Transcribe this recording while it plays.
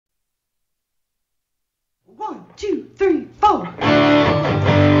1, 2, 3, 4. Mike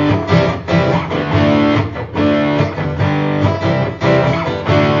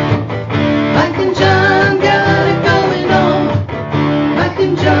and John got it going on. Mike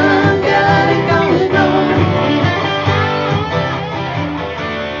and John got it going on.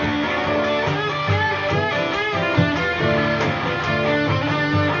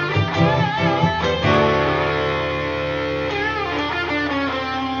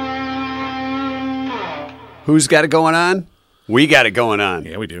 Who's got it going on? We got it going on.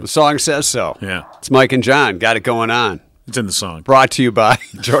 Yeah, we do. The song says so. Yeah. It's Mike and John. Got it going on. It's in the song. Brought to you by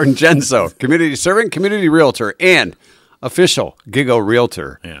Jordan Genso, community servant, community realtor, and official Gigo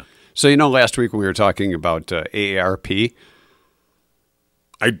realtor. Yeah. So, last week we were talking about AARP.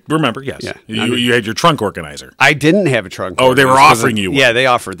 I remember, yes. Yeah. You had your trunk organizer. I didn't have a trunk. Oh, they were organizer. offering you one. Yeah, they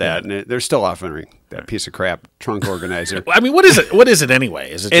offered that, and they're still offering that piece of crap trunk organizer. I mean, what is it? What is it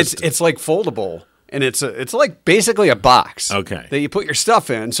anyway? Is it just It's like foldable, and it's like basically a box. Okay. That you put your stuff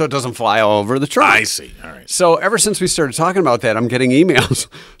in so it doesn't fly all over the trunk. I see. All right. So ever since we started talking about that, I'm getting emails.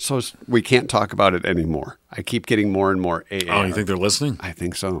 So we can't talk about it anymore. I keep getting more and more AAR. Oh, you think they're listening? I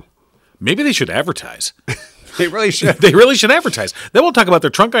think so. Maybe they should advertise. They really should. They really should advertise. Then we'll talk about their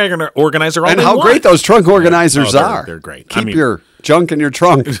trunk organizer all And day how long. great those trunk organizers are. They're great. Keep your junk in your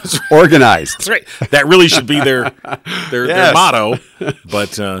trunk organized. That's right. That really should be their Yes. motto.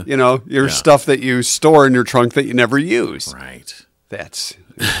 But your stuff that you store in your trunk that you never use. right. That's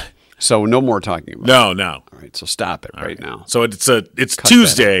so no more talking about it. No. All right, so stop it right now. So it's Cut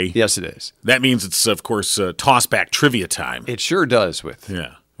Tuesday. that out. Yes, it is. That means it's of course toss back trivia time. It sure does with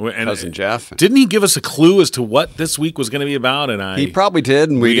Yeah. And Cousin Jeff. Didn't he give us a clue as to what this week was going to be about? And He probably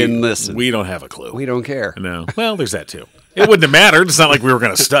did, and we didn't listen. We don't have a clue. We don't care. No. Well, there's that too. It wouldn't have mattered. It's not like we were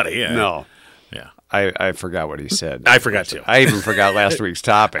going to study. Yeah. No. Yeah. I forgot what he said. I forgot too. I even forgot last week's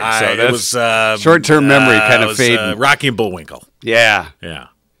topic. So it that's was short-term memory kind it of was, fading. Rocky and Bullwinkle. Yeah. Yeah.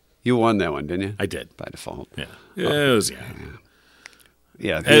 You won that one, didn't you? I did. By default. Yeah. It was,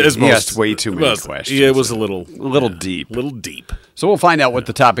 Yeah. As He most- asked way too many questions. Yeah, it was a little deep. A little deep. So we'll find out what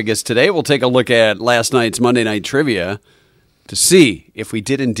the topic is today. We'll take a look at last night's Monday Night Trivia to see if we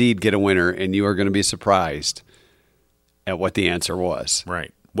did indeed get a winner, and you are going to be surprised at what the answer was.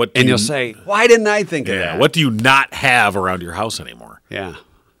 Right. What? And you'll say, why didn't I think of that? What do you not have around your house anymore? Yeah.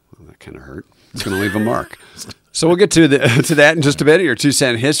 Well, that kind of hurt. It's going to leave a mark. So we'll get to that in just a bit. Your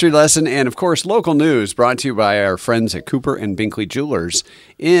 2-cent history lesson, and of course, local news brought to you by our friends at Cooper and Binkley Jewelers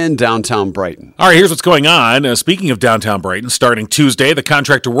in downtown Brighton. All right, here's what's going on. Speaking of downtown Brighton, starting Tuesday, the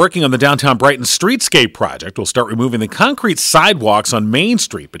contractor working on the downtown Brighton streetscape project will start removing the concrete sidewalks on Main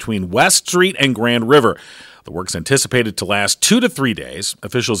Street between West Street and Grand River. The work's anticipated to last 2 to 3 days.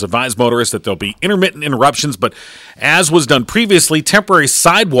 Officials advise motorists that there'll be intermittent interruptions, but as was done previously, temporary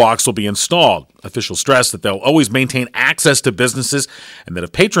sidewalks will be installed. Officials stress that they'll always maintain access to businesses and that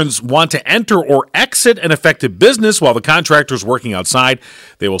if patrons want to enter or exit an affected business while the contractor is working outside,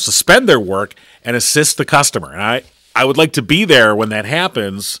 they will suspend their work and assist the customer. And I would like to be there when that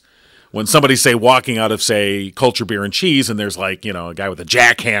happens. When somebody's, say, walking out of, say, Culture Beer and Cheese, and there's, like, a guy with a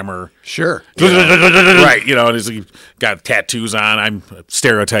jackhammer. Sure. Right, and he's got tattoos on. I'm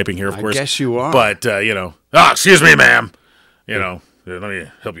stereotyping here, of course. I guess you are. But, excuse me, ma'am. Let me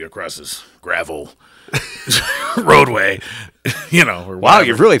help you across this gravel roadway, or Wow, whatever.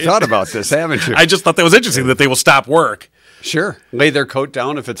 you've really thought about this, haven't you? I just thought that was interesting that they will stop work. Sure. Lay their coat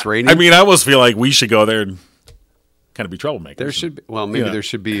down if it's raining. I mean, I almost feel like we should go there and kind of be troublemakers. There should be, there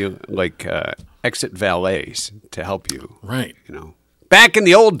should be like exit valets to help you. Right. Back in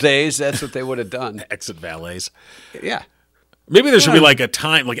the old days, that's what they would have done. Exit valets. Yeah. Maybe there should be like a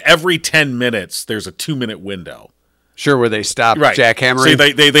time, like every 10 minutes, there's a 2-minute window. Sure, where they stop jackhammering.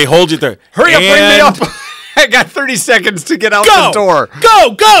 See, they hold you there. Hurry up, bring me up. I got 30 seconds to get out the door.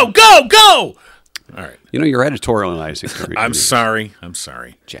 Go, go, go, go. All right. You're editorializing. I'm sorry.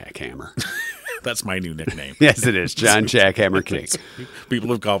 Jackhammer. That's my new nickname. Yes, it is. John Jackhammer King. People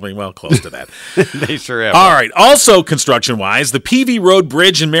have called me, close to that. They sure have. All right. Also, construction-wise, the PV Road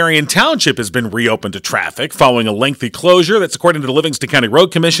Bridge in Marion Township has been reopened to traffic following a lengthy closure. That's according to the Livingston County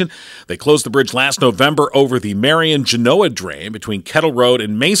Road Commission. They closed the bridge last November over the Marion-Genoa Drain between Kettle Road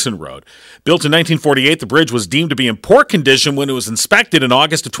and Mason Road. Built in 1948, the bridge was deemed to be in poor condition when it was inspected in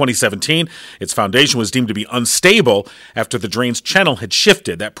August of 2017. Its foundation was deemed to be unstable after the drain's channel had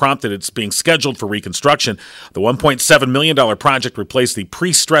shifted. That prompted its being scheduled scheduled for reconstruction. The $1.7 million project replaced the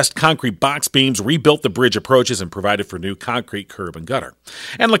pre-stressed concrete box beams, rebuilt the bridge approaches, and provided for new concrete curb and gutter.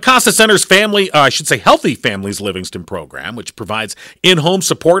 And La Casa Center's Healthy Families Livingston program, which provides in-home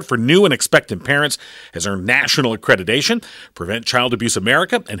support for new and expectant parents, has earned national accreditation. Prevent Child Abuse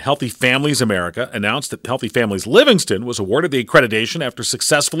America and Healthy Families America announced that Healthy Families Livingston was awarded the accreditation after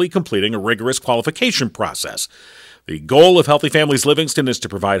successfully completing a rigorous qualification process. The goal of Healthy Families Livingston is to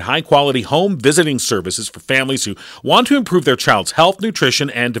provide high-quality home visiting services for families who want to improve their child's health, nutrition,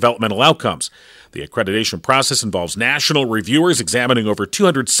 and developmental outcomes. The accreditation process involves national reviewers examining over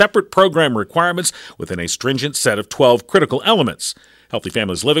 200 separate program requirements within a stringent set of 12 critical elements. Healthy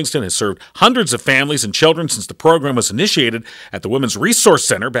Families Livingston has served hundreds of families and children since the program was initiated at the Women's Resource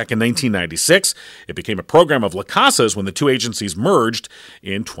Center back in 1996. It became a program of La Casa's when the two agencies merged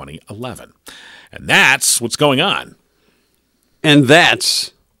in 2011. And that's what's going on. And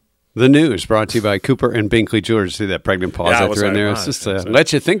that's the news brought to you by Cooper and Binkley Jewelers. See that pregnant pause I threw in there? It's just to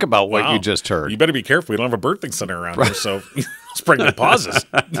let you think about what you just heard. You better be careful. We don't have a birthing center around here, so it's pregnant pauses.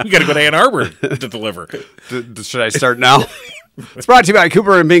 You got to go to Ann Arbor to deliver. Should I start now? It's brought to you by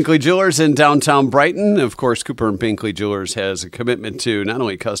Cooper and Binkley Jewelers in downtown Brighton. Of course, Cooper and Binkley Jewelers has a commitment to not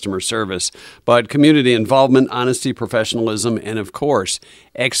only customer service, but community involvement, honesty, professionalism, and, of course,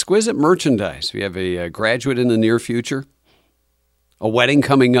 exquisite merchandise. If you have a graduate in the near future, a wedding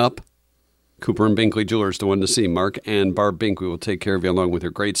coming up, Cooper and Binkley Jewelers, the one to see. Mark and Barb Binkley will take care of you along with their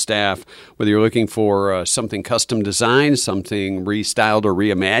great staff. Whether you're looking for something custom designed, something restyled or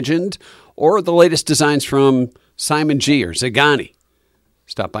reimagined, or the latest designs from Simon G. or Zagani,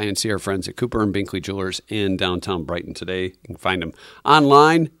 stop by and see our friends at Cooper and Binkley Jewelers in downtown Brighton today. You can find them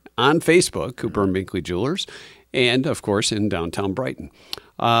online on Facebook, Cooper and Binkley Jewelers, and, of course, in downtown Brighton.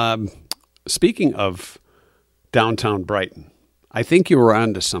 Speaking of downtown Brighton, I think you were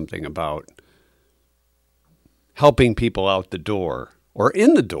onto something about helping people out the door or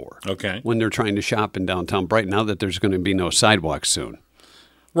in the door when they're trying to shop in downtown Brighton, now that there's going to be no sidewalks soon.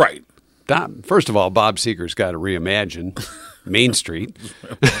 Right. First of all, Bob Seeger's got to reimagine Main Street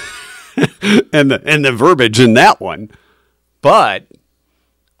and the verbiage in that one. But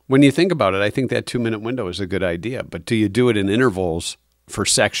when you think about it, I think that 2-minute window is a good idea. But do you do it in intervals for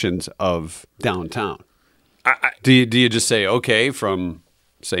sections of downtown? Do you just say, okay, from,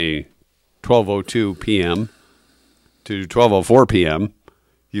 say, 12:02 p.m. to 12:04 p.m.,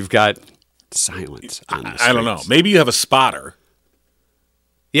 you've got silence on the streets? I don't know. Maybe you have a spotter.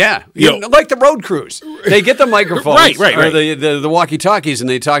 Yeah, like the road crews. They get the microphones, right. or the walkie-talkies, and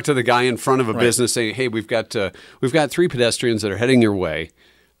they talk to the guy in front of a business, saying, "Hey, we've got 3 pedestrians that are heading your way.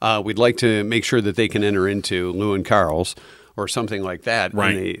 We'd like to make sure that they can enter into Lou and Carl's or something like that."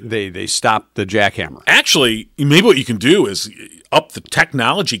 Right. And they stop the jackhammer. Actually, maybe what you can do is up the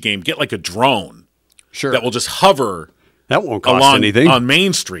technology game. Get like a drone, that will just hover. That won't cost anything on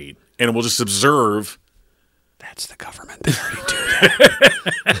Main Street, and it will just observe. That's the government. They already do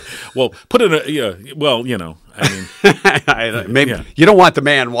that. Well, put it I mean, maybe you don't want the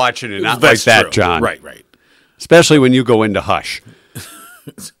man watching it not like that, true. John. Right. Especially when you go into hush.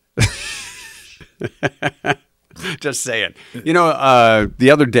 Just saying. The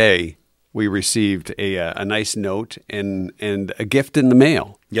other day we received a nice note and a gift in the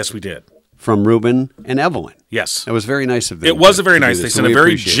mail. Yes, we did. From Ruben and Evelyn. Yes. It was very nice of them. It was a very nice. They sent a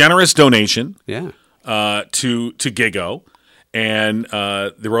very generous donation. Yeah. To Gigo, and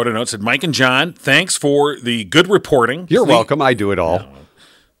they wrote a note, said, "Mike and John, thanks for the good reporting. You're welcome. I do it all.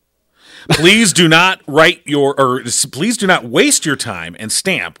 Please do not please do not waste your time and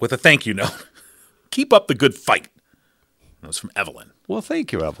stamp with a thank you note. Keep up the good fight." That was from Evelyn. Well,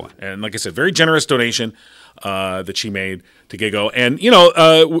 thank you, Evelyn. And like I said, very generous donation that she made to Gigo. And,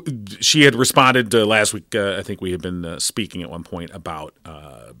 she had responded last week. I think we had been speaking at one point about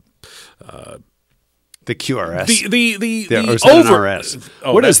the QRS. RS.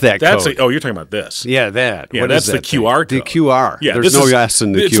 What is that code? You're talking about this. Yeah, that. Yeah, that's the QR code. The QR. Yeah, there's no S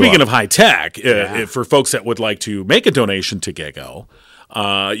in the QR. Speaking of high tech, for folks that would like to make a donation to Gigo,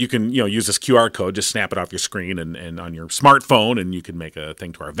 you can use this QR code, just snap it off your screen and on your smartphone, and you can make a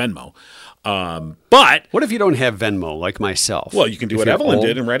thing to our Venmo. But what if you don't have Venmo, like myself? Well, you can do what Evelyn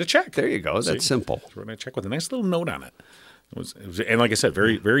did and write a check. There you go. That's simple. Write a check with a nice little note on it. And like I said,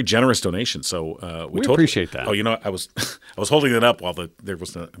 very very generous donation. So we appreciate that. Oh, I was holding it up while we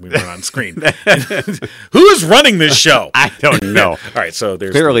were on screen. Who is running this show? I don't know. All right, so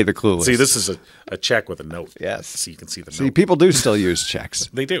there's Clearly the clueless. See, this is a check with a note. Yes, so you can see the See, note. people do still use checks.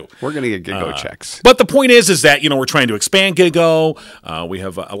 They do. We're going to get Gigo checks. But the point is that we're trying to expand Gigo. We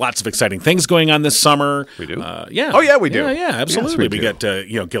have lots of exciting things going on this summer. We do. Yeah. Oh yeah, we do. Yeah, absolutely. Yes, we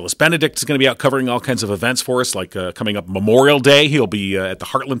got Gillis Benedict is going to be out covering all kinds of events for us, like coming up Memorial Day. He'll be at the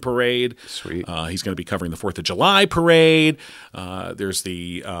Heartland Parade. Sweet. He's going to be covering the 4th of July parade. There's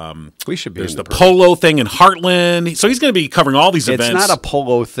the we should be. There's the polo thing in Heartland. So he's going to be covering all these events. It's not a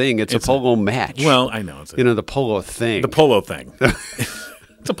polo thing. It's a polo match. Well, I know. It's the polo thing. The polo thing.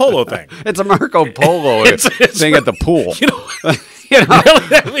 It's a polo thing. It's a Marco Polo thing at the pool.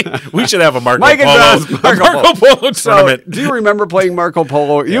 Really? We should have a Marco Mike and Polo, John's Marco Polo tournament. Do you remember playing Marco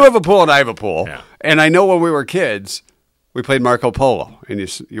Polo? You have a pool and I have a pool. Yeah. And I know when we were kids, we played Marco Polo, and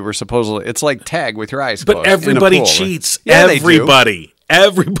you were supposedly it's like tag with your eyes closed. But everybody in a pool. cheats. Yeah, they do.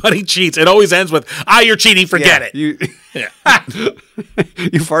 Everybody cheats. It always ends with, you're cheating, forget it. You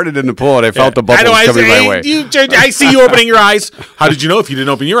farted in the pool, and I felt the bubbles coming my way. I see you opening your eyes. How did you know if you didn't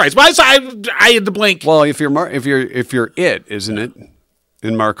open your eyes? Well, I had to blink. Well, if you're it, isn't it?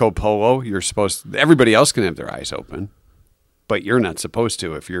 In Marco Polo, you're supposed. Everybody else can have their eyes open, but you're not supposed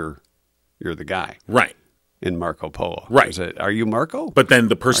to if you're the guy. Right. In Marco Polo. Right. Are you Marco? But then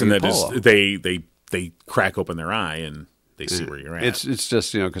the person that Polo? is they crack open their eye and they see where you're at. It's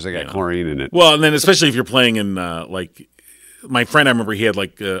just because they got chlorine in it. Well, and then especially if you're playing in like my friend, I remember he had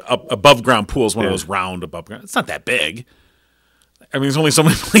like above ground pools, one of those round above ground. It's not that big. I mean, there's only so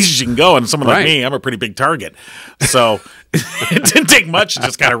many places you can go, and someone like me, I'm a pretty big target. So it didn't take much to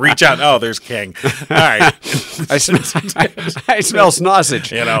just kind of reach out. Oh, there's King. All right. I smell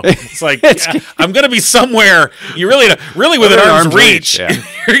sausage. It's like I'm going to be somewhere. You really within arm's reach. Yeah.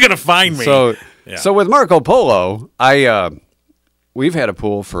 You're going to find me. So with Marco Polo, we've had a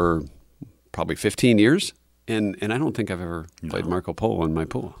pool for probably 15 years. And I don't think I've ever played Marco Polo in my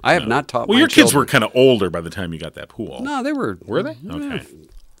pool. I have not taught. Well, your kids were kind of older by the time you got that pool. No, they were. Were they? Okay.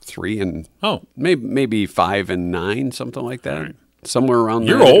 3 and maybe 5 and 9, something like that. Right. Somewhere around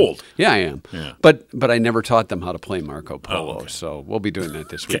there. You're old. Yeah, I am. Yeah. But I never taught them how to play Marco Polo. So we'll be doing that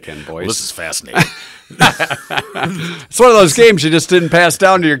this weekend, boys. Well, this is fascinating. It's one of those games you just didn't pass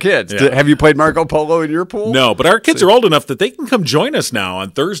down to your kids. Yeah. Have you played Marco Polo in your pool? No, but our kids are old enough that they can come join us now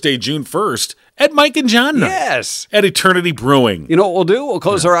on Thursday, June 1st at Mike and John night. Yes. At Eternity Brewing. You know what we'll do? We'll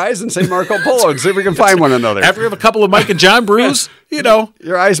close our eyes and say Marco Polo and see if we can find one another. After we have a couple of Mike and John brews,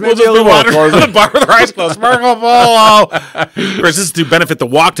 your eyes may we'll be a little closer. On the bar with our eyes closed. Marco Polo. Of course, this is to benefit the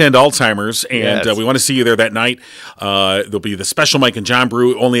Walk to End Alzheimer's, and we want to see you there that night. There'll be the special Mike and John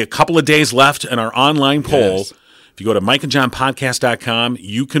brew. Only a couple of days left in our online poll. Yes. If you go to mikeandjohnpodcast.com,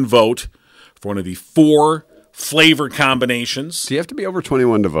 you can vote for one of the 4 flavor combinations. Do you have to be over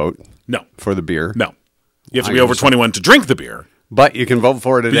 21 to vote? No. For the beer? No. You have to be over 21 to drink the beer. But you can vote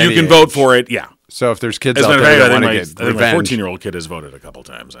for it at any You can age. vote for it, yeah. So if there's kids As a out matter there of that fact, want I to think get my revenge. 14-year-old kid has voted a couple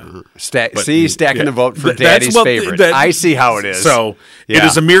times. Stacking the vote for Daddy's favorite. I see how it is. So it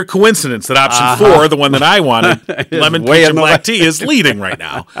is a mere coincidence that option 4, the one that I wanted, lemon peach and black tea, is leading right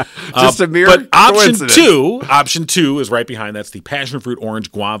now. Just a mere But coincidence. option 2 is right behind. That's the passion fruit,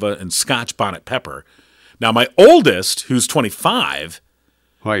 orange, guava, and Scotch bonnet pepper. Now, my oldest, who's 25,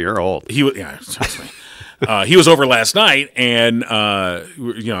 well, you're old. Trust me. He was over last night, and I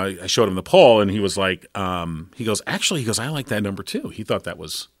showed him the poll, and he was like, he goes, I like that number 2. He thought that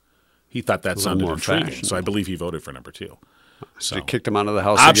sounded more intriguing, fashionable. so I believe he voted for number 2. So You kicked him out of the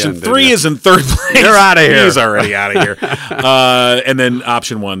house option again, 3 is in third place. You're outta here. He's already out of here. And then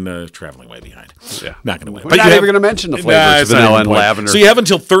option 1, traveling way behind. Yeah. Not going to win. We're not even going to mention the flavors, it's not vanilla even and point. lavender. So you have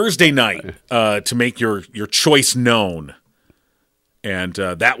until Thursday night to make your choice known. And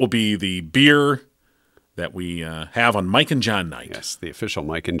that will be the beer that we have on Mike and John night. Yes, the official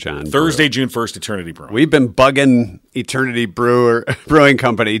Mike and John. Thursday, June 1st, Eternity Brewing. We've been bugging Eternity Brewing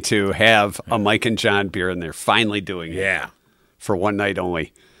Company to have a Mike and John beer, and they're finally doing it. Yeah. For one night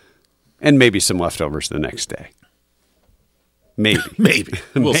only. And maybe some leftovers the next day. Maybe. Maybe.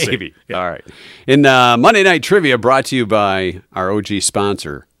 We'll Maybe. see. Yeah. All right. In Monday Night Trivia, brought to you by our OG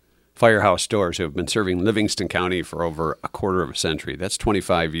sponsor, Firehouse Doors, who have been serving Livingston County for over a quarter of a century. That's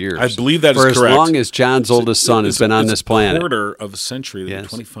 25 years. I believe that is correct. For as long as John's oldest son has been on this planet. A quarter of a century. Yes.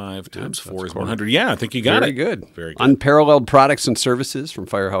 25 times 4 is quarter. 100. Yeah, I think you got Very it. good. Very good. Unparalleled products and services from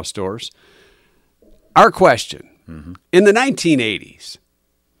Firehouse Doors. Our question. Mm-hmm. In the 1980s,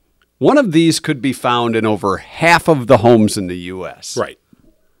 one of these could be found in over half of the homes in the U.S. Right.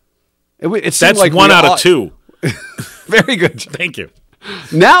 It seemed That's like 1 we out all- of 2. Very good. Thank you.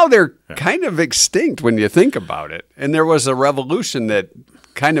 Now they're kind of extinct when you think about it. And there was a revolution that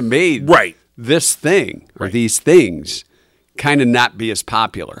kind of made this thing or these things kind of not be as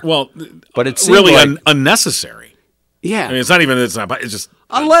popular. Well, but it's really unnecessary. Yeah. I mean, it's just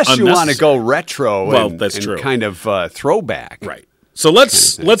unless you want to go retro that's and true. kind of throwback. Right. So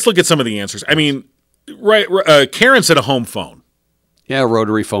let's look at some of the answers. I mean, Karen said a home phone. Yeah,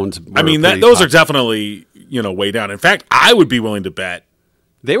 rotary phones. I mean, those are definitely, way down. In fact, I would be willing to bet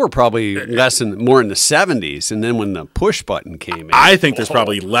they were probably more in the 70s, and then when the push button came in, I think there's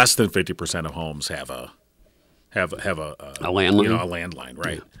probably less than 50% of homes have a landline. A landline,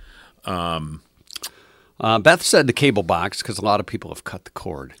 right? Beth said the cable box because a lot of people have cut the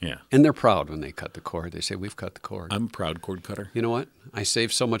cord. Yeah. And they're proud when they cut the cord. They say, we've cut the cord. I'm a proud cord cutter. You know what? I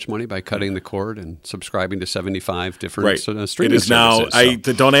saved so much money by cutting the cord and subscribing to 75 different streaming It is now.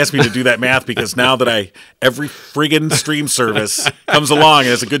 services. Don't ask me to do that math because now that every friggin' stream service comes along and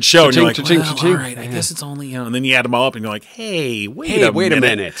it's a good show, and you're like, all right, I guess it's only, and then you add them all up and you're like, hey, wait a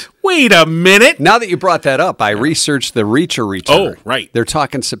minute. Wait a minute. Now that you brought that up, I researched the Reacher return. Oh, right. They're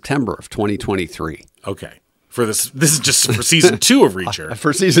talking September of 2023. Okay. For this is just for season 2 of Reacher.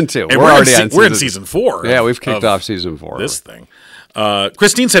 For season 2. And we're in season 4. Yeah, we've kicked off season 4. This thing.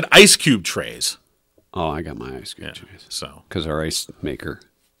 Christine said ice cube trays. Oh, I got my ice cube trays. So because our ice maker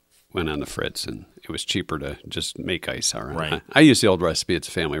went on the fritz, and it was cheaper to just make ice. All right. I use the old recipe. It's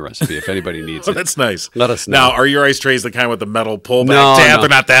a family recipe. If anybody needs it, that's nice. Let us know. Now, are your ice trays the kind with the metal pullback tab? No. They're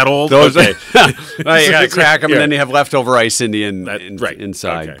not that old. Those okay. You got to crack them, and then you have leftover ice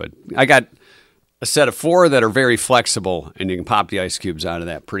inside. Okay. But I got a set of 4 that are very flexible, and you can pop the ice cubes out of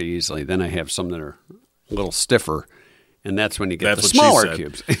that pretty easily. Then I have some that are a little stiffer, and that's when you get the smaller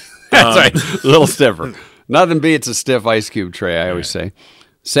cubes. That's right, a little stiffer. Nothing beats a stiff ice cube tray, I always say.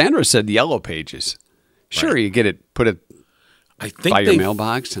 Sandra said Yellow Pages. Sure, you get it, put it I think by your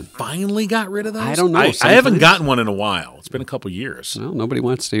mailbox. And finally got rid of those? I don't know. I haven't gotten one in a while. It's been a couple years. Well, nobody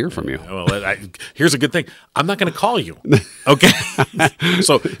wants to hear from you. Well, here's a good thing. I'm not going to call you. Okay?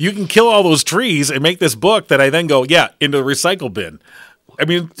 So you can kill all those trees and make this book that I then go, into the recycle bin. I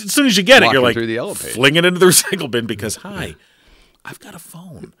mean, as soon as you get it, you're like, through the Yellow Page. Fling it into the recycle bin because, hi, I've got a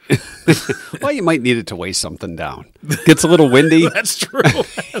phone. Well, you might need it to weigh something down. Gets a little windy. That's true.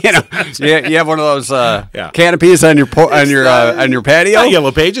 You have one of those canopies on your patio. Not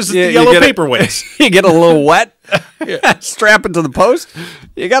Yellow Pages, it's the yellow paperweights. You get a little wet. Strap it to the post.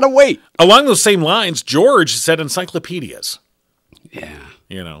 You got to wait. Along those same lines, George said encyclopedias.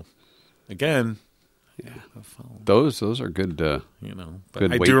 Yeah. Again. Yeah. Those are good. But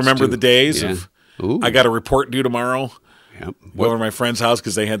good I do remember the days of Ooh. I got a report due tomorrow. Yep. Go over to my friend's house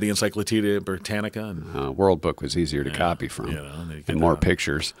because they had the Encyclopedia Britannica. And, World Book was easier to copy from, and more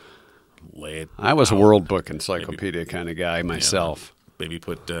pictures. Lay it I was a World Book encyclopedia kind of guy myself. Maybe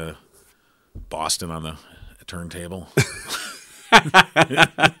put Boston on the turntable.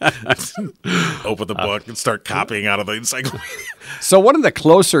 Open the book and start copying out of the encyclopedia. So one of the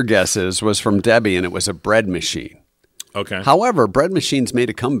closer guesses was from Debbie, and it was a bread machine. Okay. However, bread machines made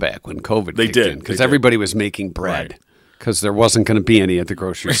a comeback when COVID kicked in because everybody was making bread. Because there wasn't going to be any at the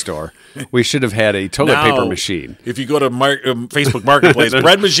grocery store. We should have had a toilet paper machine. If you go to Facebook Marketplace,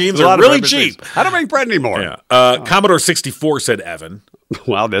 bread machines are really cheap. I don't make bread anymore. Yeah. Commodore 64, said Evan.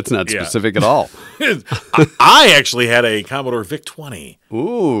 Wow, that's not specific at all. I actually had a Commodore VIC-20.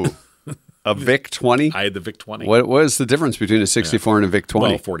 Ooh. A VIC-20? I had the VIC-20. What was the difference between a 64 and a VIC-20?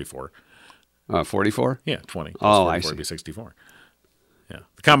 Well, 44. 44? Yeah, 20. Oh, 44 I see. Would be 64. Yeah.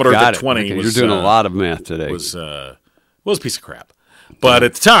 The Commodore VIC-20 was... You're doing a lot of math today. Was a piece of crap. But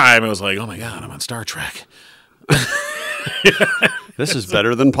at the time, it was like, oh my God, I'm on Star Trek. This is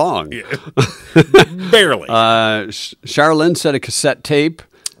better than Pong. Barely. Charlene said a cassette tape.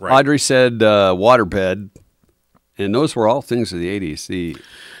 Right. Audrey said waterbed. And those were all things of the 80s.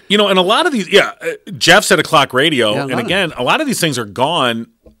 And a lot of these, Jeff said a clock radio. And again, a lot of these things are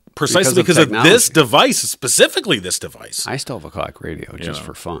gone precisely because of this device, specifically this device. I still have a clock radio just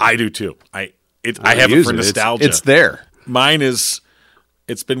for fun. I do too. I have it for nostalgia. It's there. Mine is,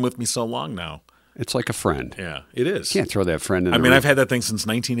 it's been with me so long now. It's like a friend. Yeah, it is. You can't throw that friend in I've had that thing since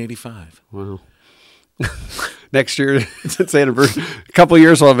 1985. Wow. Next year, it's anniversary. A couple of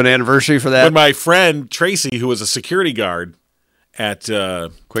years, we'll have an anniversary for that. When my friend Tracy, who was a security guard at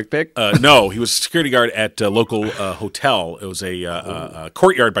Quick Pick? No, he was a security guard at a local hotel. It was a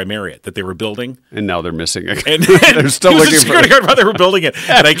Courtyard by Marriott that they were building. And now they're missing it. And they're still looking for a security guard while they were building it.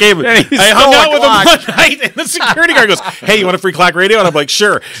 And I hung out with him one night, and the security guard goes, "Hey, you want a free clock radio?" And I'm like,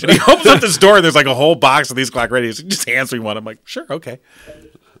 "Sure." And he opens up this door, and there's like a whole box of these clock radios. He just hands me one. I'm like, "Sure, okay."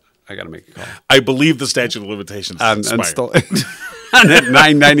 I got to make a call. I believe the statute of limitations I'm expired. still on that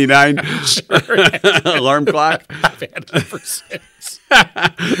 $9.99 alarm clock. I've had it ever since.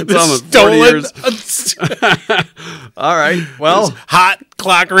 It's almost 40 years. All right. Well, Hot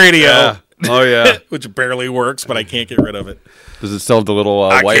clock radio. Oh, yeah. Which barely works, but I can't get rid of it. Does it still have the little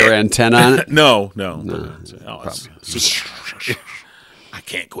wire can't. antenna on it? No. I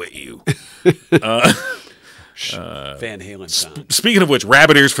can't quit you. Van Halen song. Speaking of which,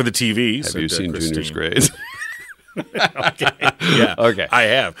 rabbit ears for the TV. Have you seen Junior's Grades? Yeah. Okay. I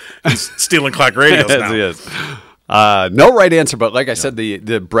have. He's stealing clock radios now. Yes. No right answer, but like I said,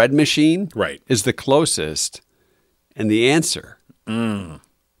 the bread machine is the closest, and the answer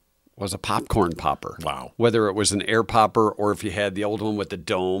was a popcorn popper. Wow. Whether it was an air popper or if you had the old one with the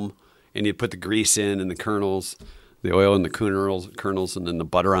dome, and you put the grease in and the kernels, the oil in the kernels, and then the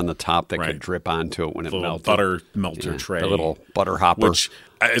butter on the top that could drip onto it when it The little melted. butter melter tray. The little butter hopper. Which,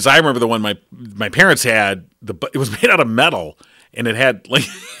 as I remember, the one my parents had, it was made out of metal, and it had like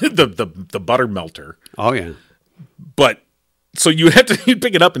the butter melter. Oh yeah. But so you'd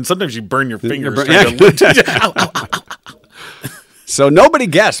pick it up, and sometimes you burn your fingers. Ow, ow, ow. So nobody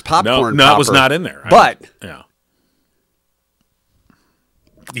guessed popcorn. No, popper, it was not in there. But yeah.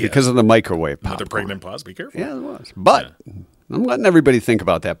 because of the microwave popcorn. Another pregnant pause. Be careful. Yeah, it was. But I'm letting everybody think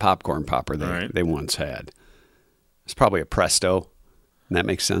about that popcorn popper they once had. It's probably a Presto. And that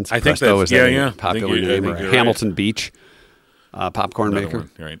makes sense. I think Presto that's a popular name. Or Hamilton right. Beach popcorn Another maker.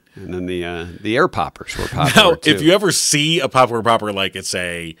 one, right. And then the air poppers were popular Now, too. if you ever see a popcorn popper like it's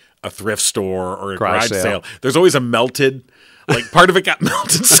a thrift store or a garage sale. sale, there's always a melted, like part of it got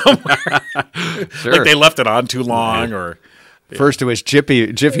melted somewhere. Sure. Like they left it on too long or... First, it was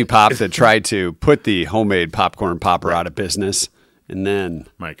Jiffy Pop that tried to put the homemade popcorn popper out of business, and then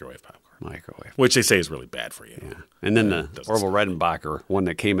Microwave popcorn. microwave. Which they say is really bad for you. Yeah. And then the Orville Redenbacher, one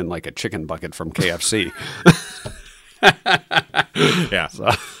that came in like a chicken bucket from KFC. Yeah.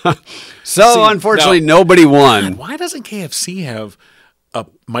 So unfortunately, nobody won. Why doesn't KFC have a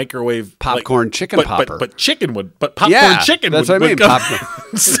microwave Popcorn chicken popper. But popcorn chicken that's would what I mean. come-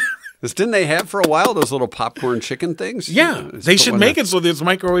 Popcorn. Didn't they have for a while those little popcorn chicken things? Yeah, they should make it so there's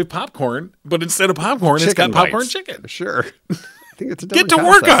microwave popcorn, but instead of popcorn, it's got popcorn bites. chicken. Sure. I think it's a Get different to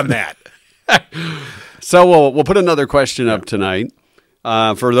work concept. on that. So we'll put another question up tonight.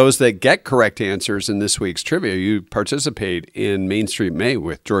 For those that get correct answers in this week's trivia, you participate in Main Street May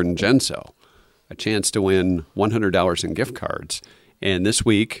with Jordan Genso, a chance to win $100 in gift cards. And this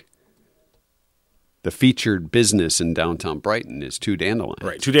week, the featured business in downtown Brighton is Two Dandelions.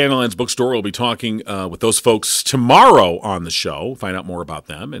 Right. Two Dandelions Bookstore. We'll be talking with those folks tomorrow on the show, find out more about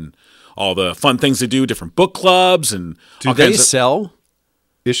them and all the fun things they do, different book clubs. And Do they sell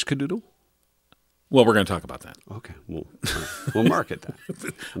Ishkadoodle? Well, we're going to talk about that. Okay. We'll mark it then.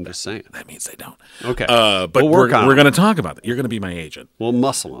 I'm just saying. That means they don't. Okay. But We'll work on we're it. going to talk about that. You're going to be my agent. We'll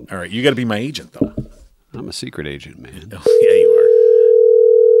muscle them. All right. You got to be my agent, though. I'm a secret agent, man. Oh, yeah, you are.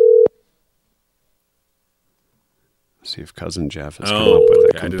 See if Cousin Jeff has come up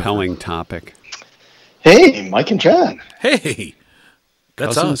with a okay, compelling topic. Hey, Mike and John. Hey,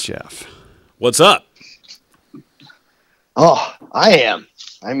 that's Cousin us. Jeff. What's up? Oh, I am.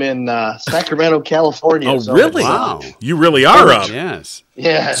 I'm in Sacramento, California. Oh, so really? it's, Wow. You really are up. Yes.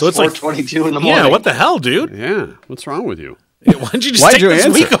 Yeah, So it's like 4:22 in the morning. Yeah, what the hell, dude? Yeah. What's wrong with you? Why didn't you just Why'd take you this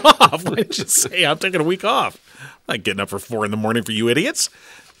answer? week off? Why didn't you say I'm taking a week off? I'm not getting up for 4 in the morning for you idiots.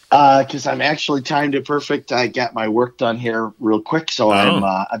 Because I'm actually timed it perfect. I got my work done here real quick, so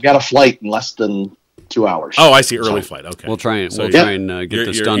I've got a flight in less than 2 hours. Oh, I see. Early flight. Okay. We'll try and get You're-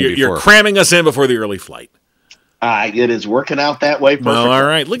 this you're- done you're, before. You're cramming us in before the early flight. It is working out that way perfectly. Well, all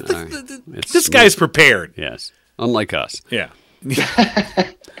right. Look, All right. It's this guy's prepared. Yes. Unlike us. Yeah.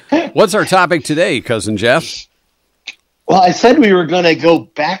 What's our topic today, Cousin Jeff? Well, I said we were going to go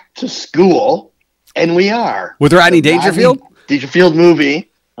back to school, and we are. With Rodney The Dangerfield? Dangerfield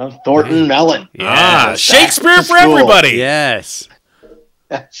movie of Thornton Mellon. Ah, Back Shakespeare to for school. everybody. Yes.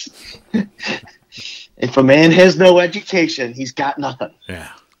 If a man has no education, he's got nothing. Yeah.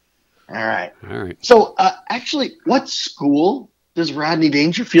 All right. All right. So, actually, what school does Rodney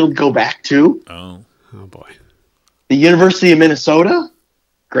Dangerfield go back to? Oh. Oh, boy. The University of Minnesota,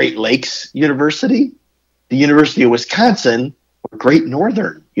 Great Lakes University, the University of Wisconsin, or Great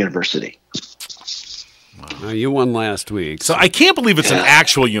Northern University? You won last week. So I can't believe it's an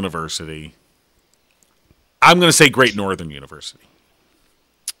actual university. I'm going to say Great Northern University.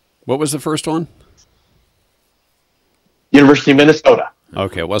 What was the first one? University of Minnesota,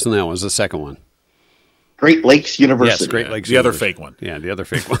 Okay, it wasn't that one. It was the second one. Great Lakes University. Yes, Great Lakes. The other University. fake one. Yeah, the other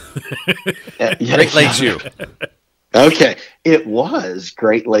fake one. Yeah, Great Lakes U. Okay, it was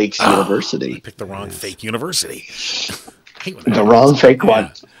Great Lakes University. Picked the wrong fake university. I hate when that The happens. wrong fake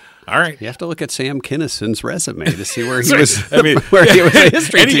one. All right. You have to look at Sam Kinnison's resume to see where he was. I mean, where he was a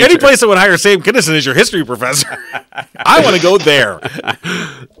history teacher. any place that would hire Sam Kinison as your history professor, I want to go there.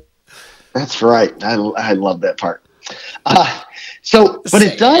 That's right. I love that part. But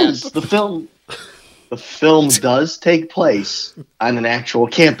it does. The film does take place on an actual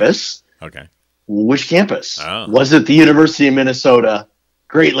campus. Okay. Which campus? Oh. Was it the University of Minnesota,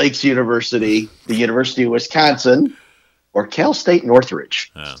 Great Lakes University, the University of Wisconsin, or Cal State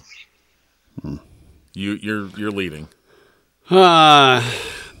Northridge? You're leading. Cal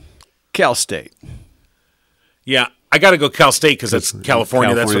State. Yeah, I got to go Cal State because that's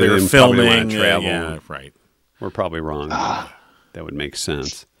California. That's where they were didn't probably wanna filming. travel. Yeah, right. We're probably wrong. That would make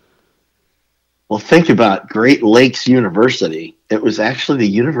sense. Well, think about Great Lakes University. It was actually the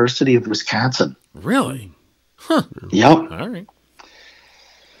University of Wisconsin. Really? Yep. All right.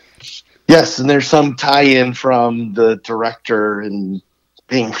 Yes, and there's some tie-in from the director and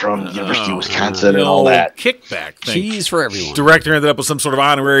being from the University of Wisconsin and all that. Kickback thing. Cheese for everyone. Director ended up with some sort of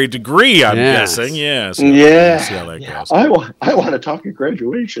honorary degree, I'm Yes. guessing. Yeah. So Yeah. we'll see how that goes. I want to talk at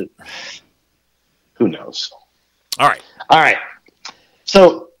graduation. Who knows? All right. All right.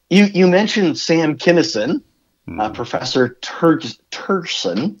 So you mentioned Sam Kinison, Professor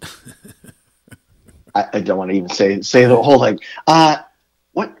Turson. I don't want to even say the whole thing.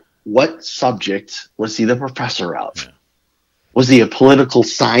 What subject was he the professor of? Yeah. Was he a political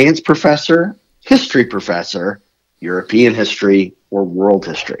science professor, history professor, European history, or world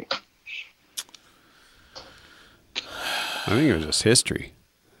history? I think it was just history.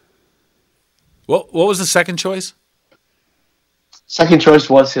 What was the second choice? Second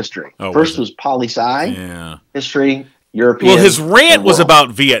choice was history. Oh, First was was poli-sci, Yeah. history, European. Well, his rant and was world. about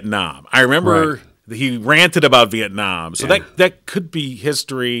Vietnam. I remember Right. he ranted about Vietnam. So Yeah. that could be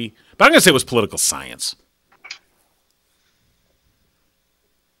history. But I'm going to say it was political science.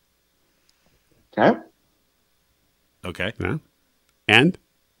 Okay. Okay. Yeah. And?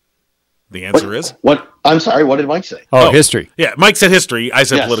 The answer is? What? I'm sorry. What did Mike say? Oh, history. Yeah, Mike said history. I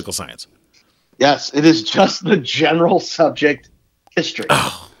said Yes. political science. Yes, it is just the general subject, history.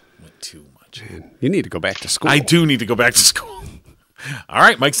 Went too much. You need to go back to school. I do need to go back to school. All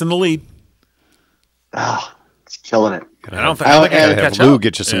right, Mike's in the lead. It's killing it. I don't think I'll I gotta Have catch Lou up.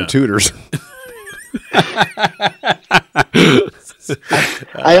 get you some Yeah. tutors.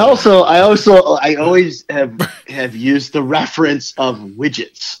 I always have used the reference of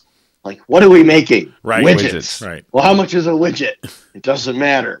widgets. Like, what are we making? Right, Widgets. Right. Well, how much is a widget? It doesn't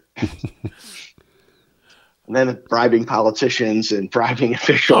matter. And then bribing politicians and bribing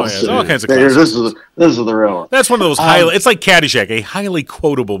officials. Oh, yeah, all kinds of This classics. is the real one. That's one of those highly. It's like Caddyshack, a highly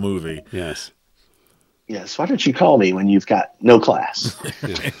quotable movie. Yes. Yes. Why don't you call me when you've got no class?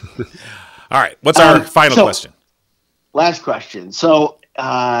 All right, what's our final so- question? Last question. So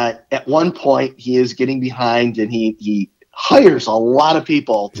at one point, he is getting behind, and he hires a lot of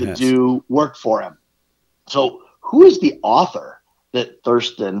people to Yes. do work for him. So who is the author that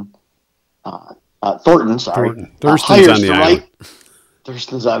Thornton, Thornton's hires on the to island. write?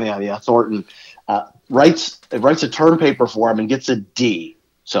 Thurston's on the island. Yeah, Thornton writes a term paper for him and gets a D.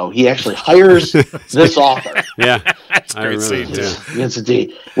 So he actually hires this author. Yeah. That's a I great remember, scene. yeah. He gets a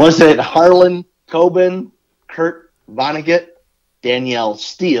D. Was it Harlan Coben, Kurt Vonnegut, Danielle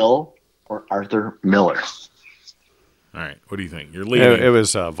Steele, or Arthur Miller? All right, what do you think? You're leading. It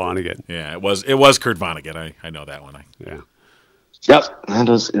was Vonnegut. Yeah, it was Kurt Vonnegut. I know that one. Yeah. Yep,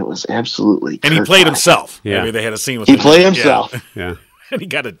 it was absolutely. And he Kurt played Vonnegut. himself. Yeah. I mean, they had a scene with He him. played himself. Yeah. And he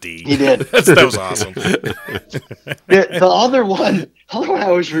got a D. He did. That was awesome. The other one I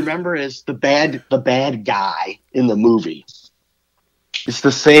always remember is the bad guy in the movie. It's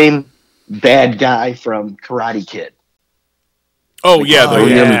the same bad guy from Karate Kid. Oh yeah,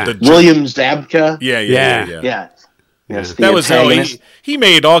 William Zabka. Yeah. Yeah. Yes, the That was antagonist. he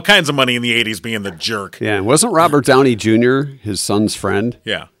made all kinds of money in the '80s being the jerk. Yeah. Wasn't Robert Downey Jr. his son's friend?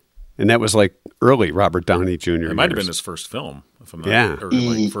 Yeah, And that was like early Robert Downey Jr. it might have been his first film. If I'm not, Yeah. or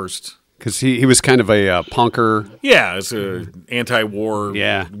like first. Because he was kind of a punker. Yeah, it's a anti-war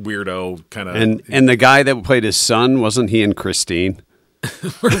Yeah. weirdo kind of. And the guy that played his son, wasn't he in Christine?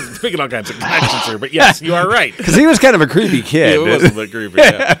 we're making all kinds of connections here, but yes, you are right. Because he was kind of a creepy kid. Yeah, it was a bit creepy.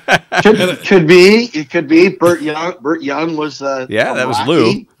 Yeah. Could be. It could be. Burt Young. Burt Young was. Yeah, that was Rocky. Lou.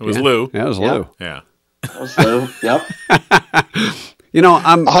 It was Yeah. Lou. That was Yeah. Lou. Yeah. That was Lou. Yep. You know,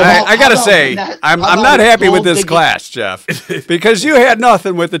 I got to how say, about I'm how not about happy with gold this digging? class, Jeff, because you had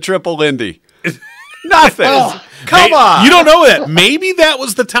nothing with the triple Lindy. Nothing. Come on. You don't know that. Maybe that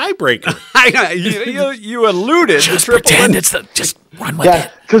was the tiebreaker. You alluded to triple Pretend in- it's the. Just run with Yeah,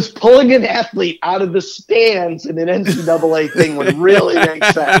 it. because pulling an athlete out of the stands in an NCAA thing would really make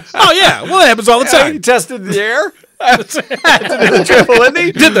sense. Oh yeah. Well, that happens all the You time. tested the air. Did the triple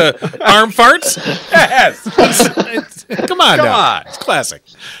Indy? Did the arm farts? Yes. Come on. Come now. on. It's classic.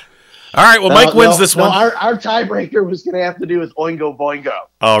 All right. Well, Mike wins this one. Our tiebreaker was going to have to do with Oingo Boingo.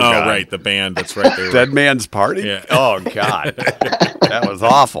 Oh, God. right. The band. That's right. They were- Dead Man's Party? Yeah. Oh, God. That was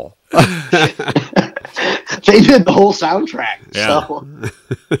awful. They did the whole soundtrack. Yeah. So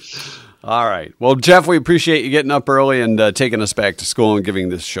All right. Well, Jeff, we appreciate you getting up early and taking us back to school and giving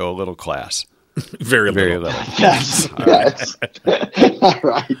this show a little class. very Very little. little. yes, yes. All right.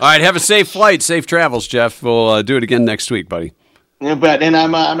 All right. Have a safe flight. Safe travels, Jeff. We'll do it again next week, buddy. Yeah, but and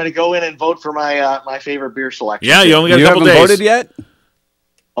I'm going to go in and vote for my favorite beer selection. Yeah, you only got You a couple haven't days. voted yet?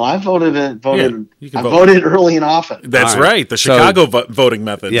 Oh, I voted. you can I vote. voted early and often. That's All right. right. The So- Chicago voting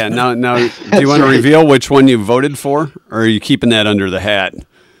method. Yeah. Now, do you want to reveal which one you voted for, or are you keeping that under the hat?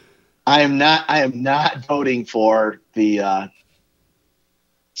 I am not voting for the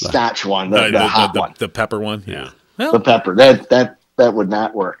Scotch one, the hot one, The pepper one. Yeah. the pepper. That would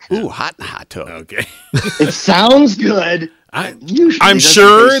not work. Ooh, hot and hot tub. Okay. It sounds good. Usually I'm doesn't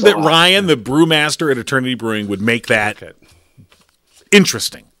sure taste so that hot. Ryan, the brewmaster at Eternity Brewing, would make that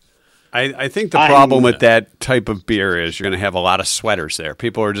interesting. I think the problem with that type of beer is you're going to have a lot of sweaters there.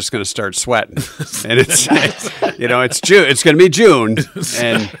 People are just going to start sweating, and it's it's June. It's going to be June,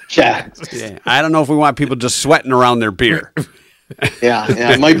 and Yeah, I don't know if we want people just sweating around their beer. yeah.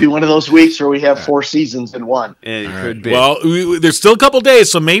 It might be one of those weeks where we have 4 seasons in one. It could be. Well, there's still a couple days,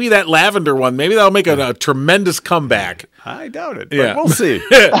 so maybe that lavender one, maybe that'll make a tremendous comeback. I doubt it. But Yeah. we'll see.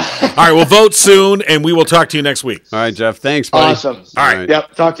 All right, we'll vote soon, and we will talk to you next week. All right, Jeff. Thanks, buddy. Awesome. All right.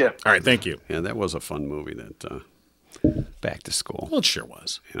 Yep. Talk to you. All right, thank you. Yeah, that was a fun movie. That Back to School. Well, it sure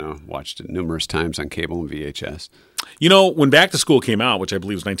was. Watched it numerous times on cable and VHS. You know, when Back to School came out, which I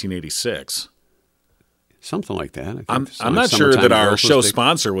believe was 1986, Something like that. I think I'm something not like sure that Summertime our Girls show was big.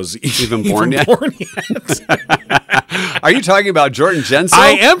 sponsor was Even born yet? Are you talking about Jordan Jensen?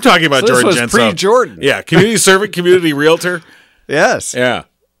 I am talking about So this Jordan was Jensen. pre-Jordan. Yeah, community servant, community realtor. Yes. Yeah.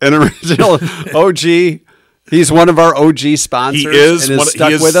 An original OG. He's one of our OG sponsors. He is and one- stuck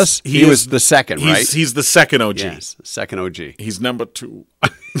he is- with us. he He is- was the second, right? He's the second OG. Yes, second OG. He's number 2.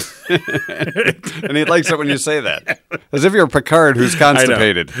 And he likes it when you say that, as if you're Picard who's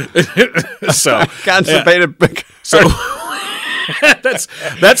constipated. So Constipated. Picard. So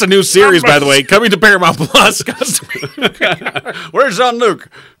that's a new series, by the way, coming to Paramount Plus. Where's Jean-Luc?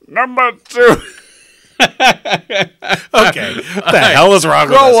 Number 2. Okay, what the hell is wrong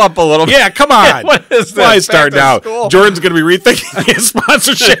with us? Grow up a little bit. Yeah, come on. What is Why this? start Back to now? school? Jordan's going to be rethinking his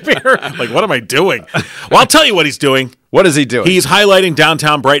sponsorship here. Like, what am I doing? Well, I'll tell you what he's doing. What is he doing? He's highlighting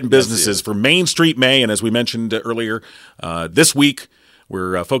downtown Brighton businesses for Main Street May. And as we mentioned earlier, this week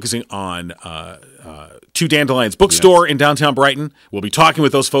we're focusing on Two Dandelions Bookstore in downtown Brighton. We'll be talking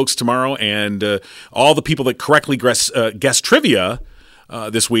with those folks tomorrow. And all the people that correctly guess trivia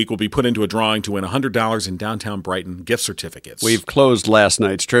this week will be put into a drawing to win $100 in downtown Brighton gift certificates. We've closed last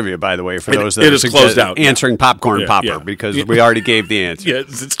night's trivia, by the way, for those that it are is closed out, yeah. answering popcorn popper yeah. because we already gave the answer. Yeah,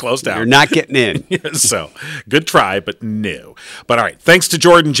 it's closed out. You're not getting in. So, good try, but no. But all right, thanks to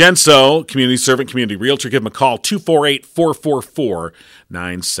Jordan Genso, community servant, community realtor. Give him a call,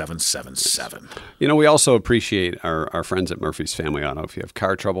 248-444-9777. We also appreciate our friends at Murphy's Family Auto. If you have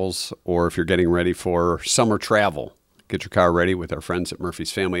car troubles or if you're getting ready for summer travel, get your car ready with our friends at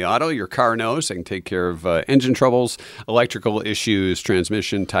Murphy's Family Auto. Your car knows they can take care of engine troubles, electrical issues,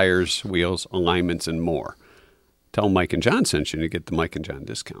 transmission, tires, wheels, alignments, and more. Tell Mike and John sent you to get the Mike and John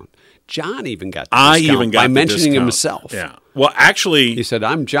discount. John even got the discount I even got by the mentioning discount. himself. Yeah. Well, actually, He said,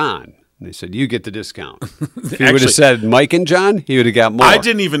 I'm John. And they said, you get the discount. If he would Actually- have said Mike and John, he would have got more. I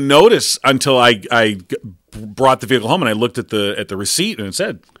didn't even notice until I brought the vehicle home and I looked at the receipt and it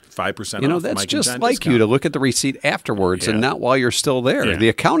said 5% off. That's Mike and just John like discount. you to look at the receipt afterwards and Yeah. not while you're still there. Yeah. The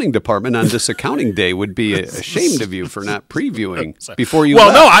accounting department on this accounting day would be ashamed of you for not previewing before you Well,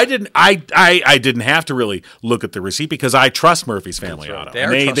 left. no, I didn't. I didn't have to really look at the receipt because I trust Murphy's Family That's right. Auto. They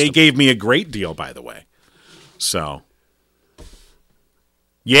are And they trustable. gave me a great deal, by the way. So,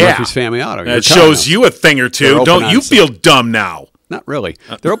 yeah, Murphy's Family Auto. your that car shows knows. you a thing or They're two. open Don't on you Sunday. feel dumb now? Not really.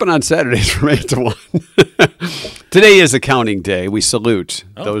 They're open on Saturdays from 8 to 1. Today is accounting day. We salute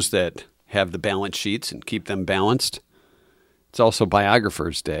those that have the balance sheets and keep them balanced. It's also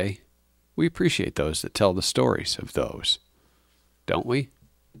Biographers Day. We appreciate those that tell the stories of those, don't we?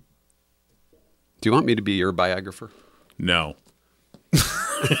 Do you want me to be your biographer? No.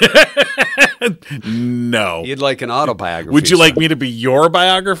 No. You'd like an autobiography. Would you like son. me to be your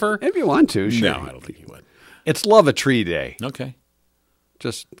biographer? If you want to, sure. No, I don't think you would. It's Love a Tree Day. Okay.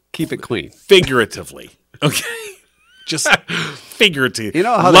 Just keep it clean. Figuratively. Okay. Just figuratively. You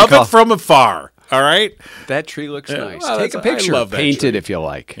know how love they call- it from afar. All right. That tree looks nice. well, Take a that's- I picture. love that Paint tree. it if you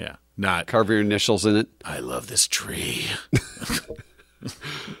like. Yeah. Not. Carve your initials in it. I love this tree.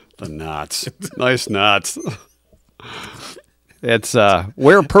 The knots. Nice knots. It's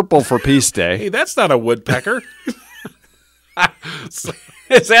Wear Purple for Peace Day. Hey, that's not a woodpecker.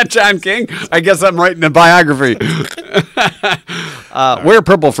 Is that John King? I guess I'm writing a biography. Wear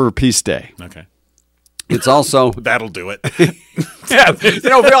Purple for Peace Day. Okay. It's also, That'll do it. yeah, if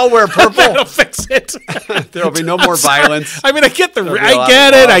we all wear purple, That'll fix it. there'll be no more violence. I mean, I get be a lot I of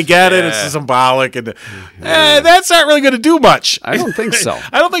get it. love. I get it. Yeah. It's symbolic, and that's not really going to do much. I don't think so.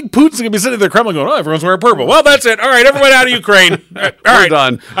 I don't think Putin's going to be sitting there Kremlin going, "Oh, everyone's wearing purple." Well, that's it. All right, everyone out of Ukraine. All right,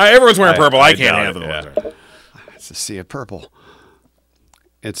 done. Everyone's wearing purple. I can't doubt handle it, it. It's a sea of purple.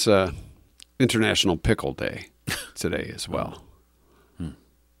 It's International Pickle Day today as well.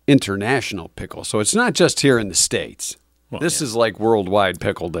 International pickle. So it's not just here in the States. This is like worldwide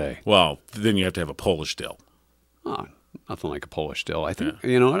pickle day. Well, then you have to have a Polish dill. Oh, nothing like a Polish dill. I think,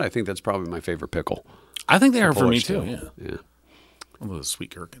 you know what? I think that's probably my favorite pickle. I think they are for me Polish too. dill. Yeah. Yeah. Although the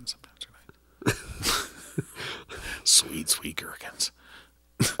sweet gherkins sometimes. Sweet gherkins.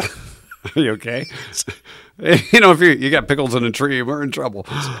 Are you okay? You know, if you got pickles in a tree, we're in trouble.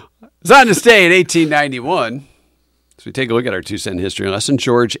 It's on this day in 1891. So we take a look at our 2-cent history lesson.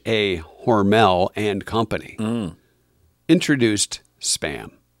 George A. Hormel and Company introduced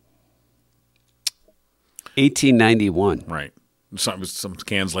Spam. 1891. Right. Some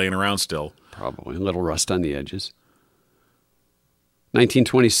cans laying around still. Probably a little rust on the edges.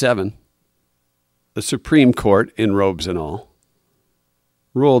 1927. The Supreme Court, in robes and all,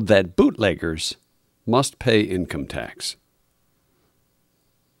 ruled that bootleggers must pay income tax.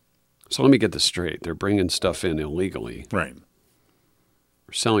 So let me get this straight. They're bringing stuff in illegally. Right.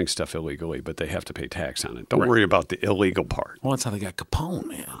 Or selling stuff illegally, but they have to pay tax on it. Don't Right. worry about the illegal part. Well, that's how they got Capone,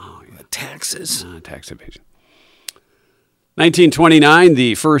 man. Oh, yeah. The taxes. Tax evasion. 1929,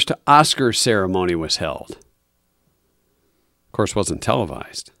 the first Oscar ceremony was held. Of course, wasn't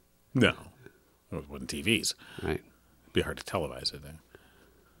televised. No. It wasn't TVs. Right. It'd be hard to televise it.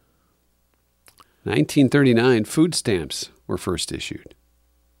 1939, food stamps were first issued.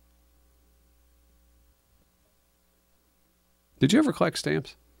 Did you ever collect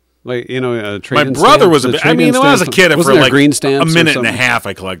stamps? Like, you know, My trade-in brother stamps? was a The bit. I mean, trade-in when I was a stamps? kid, for Wasn't there like green stamps a or minute and a something? half,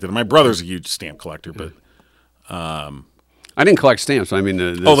 I collected them. My brother's a huge stamp collector, but I didn't collect stamps. I mean,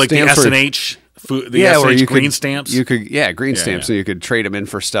 the like the stamps were- S&H, the where S&H you green could, stamps. You could, green stamps, yeah. so you could trade them in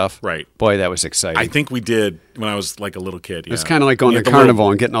for stuff. Right. Boy, that was exciting. I think we did when I was like a little kid. Yeah. It's kind of like going You to had the Carnival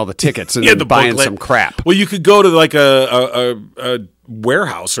little- and getting all the tickets and Yeah, then the buying booklet. some crap. Well, you could go to like a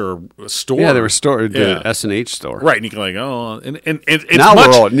warehouse or a store. Yeah, they were stored Yeah. the S&H store. Right, and you can like, and it's Now much,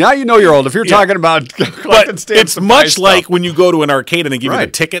 we're old. Now you know you're old. If you're talking about collecting but stamps, it's to buy much stuff. like when you go to an arcade and they give you the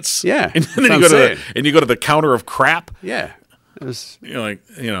Right. tickets. Yeah, and that's then what you I'm go saying. to the counter of crap. Yeah. It was, You're like,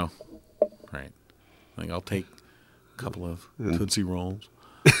 right. Like I'll take a couple of Tootsie Rolls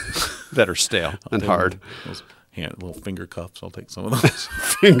that are stale and Take hard. Those little finger cuffs. I'll take some of those.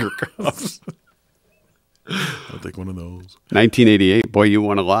 Finger cuffs. I'll take one of those. 1988. Boy, you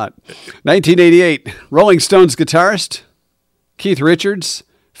won a lot. 1988. Rolling Stones guitarist Keith Richards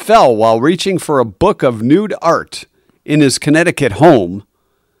fell while reaching for a book of nude art in his Connecticut home.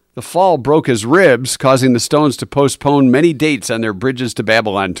 The fall broke his ribs, causing the Stones to postpone many dates on their Bridges to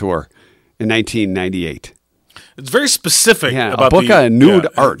Babylon tour in 1998. It's very specific Yeah, a about book of nude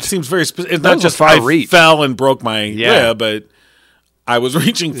art. It seems very specific. It's That not was a just far I reach. fell and broke my Yeah. rib, but I was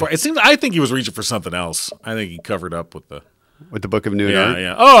reaching for. I think he was reaching for something else. I think he covered up with the. With the book of nude Yeah, art?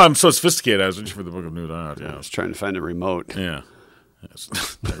 yeah. Oh, I'm so sophisticated. I was reaching for the book of nude art. I Yeah, was trying to find a remote. yeah.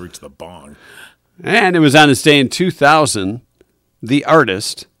 Yes. I reached the bong. And it was on this day in 2000, the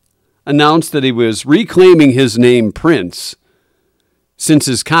artist announced that he was reclaiming his name Prince since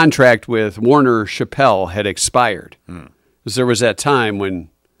his contract with Warner Chappell had expired. Because there was that time when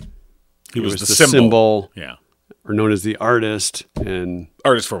He was the the symbol. Yeah. or known as the artist, and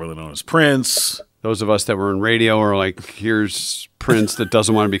Artist formerly known as Prince. those of us that were in radio were like, here's Prince that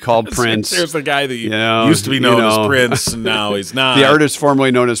doesn't want to be called Prince. There's the guy that know, used to be known you know. as Prince, and now he's not. The artist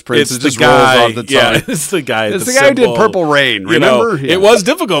formerly known as Prince. It's It the just guy. rolls off the Yeah, tongue. it's the guy. It's the guy who did symbol. Purple Rain, You know, remember? Yeah. It was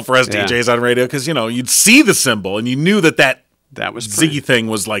difficult for us Yeah. DJs on radio because you'd see the symbol and you knew that That was Ziggy Prince. thing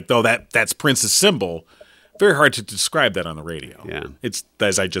was like, that's Prince's symbol. Very hard to describe that on the radio. Yeah. It's,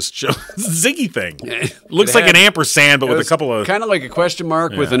 as I just showed, Ziggy thing. Looks like an ampersand, but with a couple of... Kind of like a question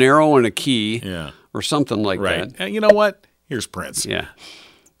mark with an arrow and a key. Yeah. Or something like Right. that. And you know what? Here's Prince. Yeah.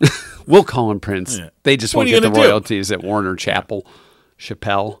 We'll call him Prince. Yeah. They just What won't are you get the gonna do? royalties at Warner Chapel,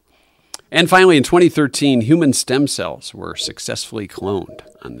 Chappelle. And finally, in 2013, human stem cells were successfully cloned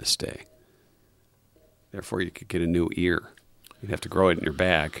on this day. Therefore, you could get a new ear. You'd have to grow it in your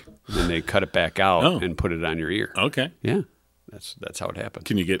back, and then they cut it back out and put it on your ear. Okay. Yeah, that's how it happened.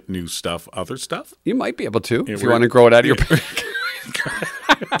 Can you get new stuff, other stuff? You might be able to if you we're- want to grow it out of your back.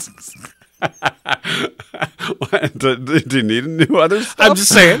 Do you need new other stuff? I'm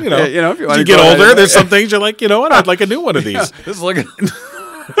just saying, Yeah, if you want you to get grow it out of older, your there's back. some things you're like, you know what? I'd like a new one of these. This is looking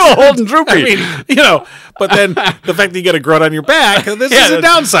old and droopy. I mean, but then the fact that you got to grow it on your back, this is a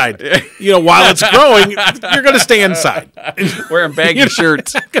downside. While it's growing, you're going to stay inside. Wearing baggy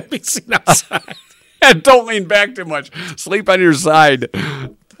shirts. Not going to be seen outside. And don't lean back too much. Sleep on your side.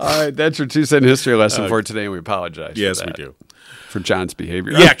 All right, that's your 2-cent history lesson for today, and we apologize. Yes, for we that, do. for John's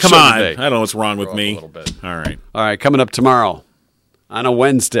behavior. Yeah, come Show on. today. I don't know what's wrong with Grow up me. a little bit. All right. All right, coming up tomorrow on a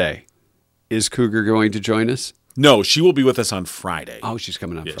Wednesday, is Cougar going to join us? No, she will be with us on Friday. Oh, she's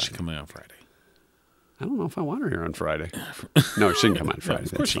coming on yeah, Friday. she's coming on Friday. I don't know if I want her here on Friday. No, she can come on Friday.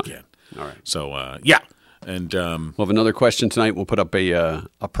 Of course That's she fine. can. All right. So, yeah. And We'll have another question tonight. We'll put up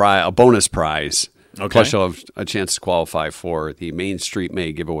a bonus prize. Okay. Plus, you'll have a chance to qualify for the Main Street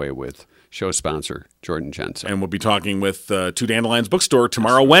May giveaway with show sponsor Jordan Jensen. we'll be talking with Two Dandelions Bookstore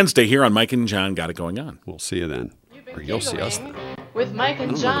tomorrow, Wednesday, here on Mike and John Got It Going On. We'll see you then. Or you'll see us then. With Mike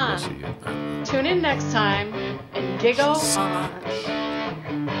and I don't know if we'll see John. you. Tune in next time and giggle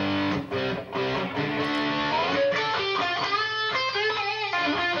on.